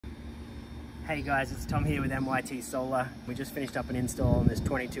Hey guys, it's Tom here with MYT Solar. We just finished up an install on this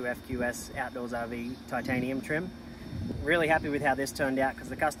 22 FQS Outdoors RV titanium trim. Really happy with how this turned out because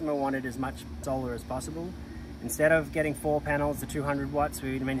the customer wanted as much solar as possible. Instead of getting 4 panels, the 200 watts,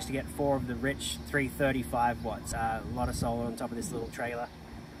 we managed to get 4 of the rich 335 watts. A lot of solar on top of this little trailer.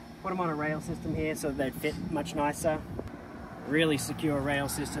 Put them on a rail system here so they'd fit much nicer. Really secure rail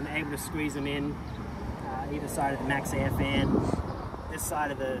system, able to squeeze them in either side of the max air fan, this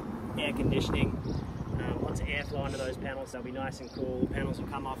side of the air conditioning. Lots of airflow into those panels, they'll be nice and cool. The panels will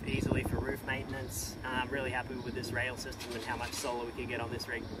come off easily for roof maintenance. Really happy with this rail system and how much solar we can get on this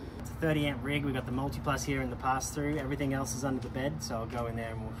rig. It's a 30 amp rig, we've got the multi-plus here in the pass-through. Everything else is under the bed, so I'll go in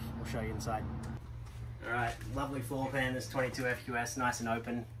there and we'll show you inside. Alright, lovely floor pan, this 22 FQS, nice and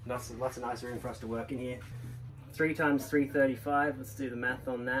open. Lots of nice room for us to work in here. 3 times 335, let's do the math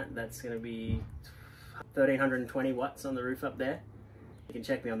on that. That's going to be 1320 watts on the roof up there. You can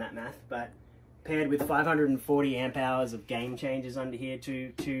check me on that math, but paired with 540 amp hours of game changers under here,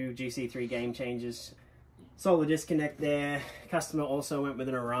 two GC3 game changers. Solar disconnect there. Customer also went with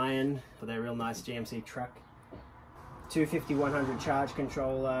an Orion for their real nice GMC truck. 250-100 charge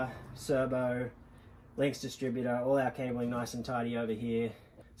controller, servo, links distributor, all our cabling nice and tidy over here.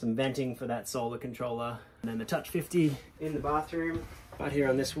 Some venting for that solar controller. And then the Touch 50 in the bathroom. Right here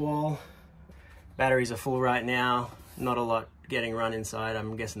on this wall. Batteries are full right now. Not a lot getting run inside.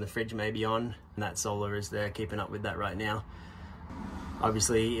 I'm guessing the fridge may be on. And that solar is there, keeping up with that right now.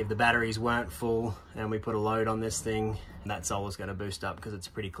 Obviously, if the batteries weren't full and we put a load on this thing, that solar's going to boost up because it's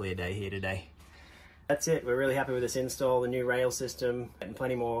a pretty clear day here today. That's it. We're really happy with this install, the new rail system, and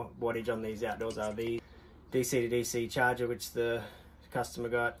plenty more wattage on these outdoors RVs. DC to DC charger, which the customer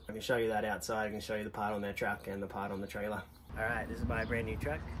got. I can show you that outside. I can show you the part on their truck and the part on the trailer. All right, this is my brand new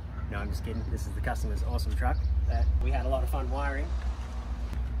truck. No, I'm just kidding. This is the customer's awesome truck that we had a lot of fun wiring.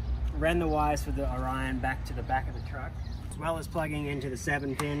 Ran the wires for the Orion back to the back of the truck, as well as plugging into the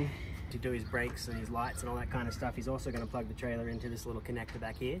 7-pin to do his brakes and his lights and all that kind of stuff. He's also going to plug the trailer into this little connector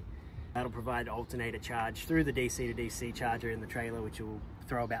back here. That'll provide alternator charge through the DC to DC charger in the trailer, which will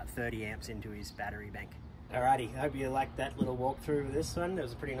throw about 30 amps into his battery bank. Alrighty, I hope you liked that little walkthrough of this one. It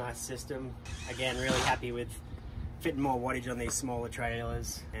was a pretty nice system. Again, really happy with fitting more wattage on these smaller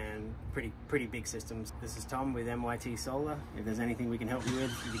trailers and pretty big systems. This is Tom with MYT Solar. If there's anything we can help you with,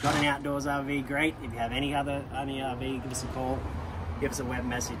 if you've got an outdoors RV, great. If you have any RV, give us a call, give us a web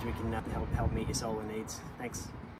message. We can help meet your solar needs. Thanks.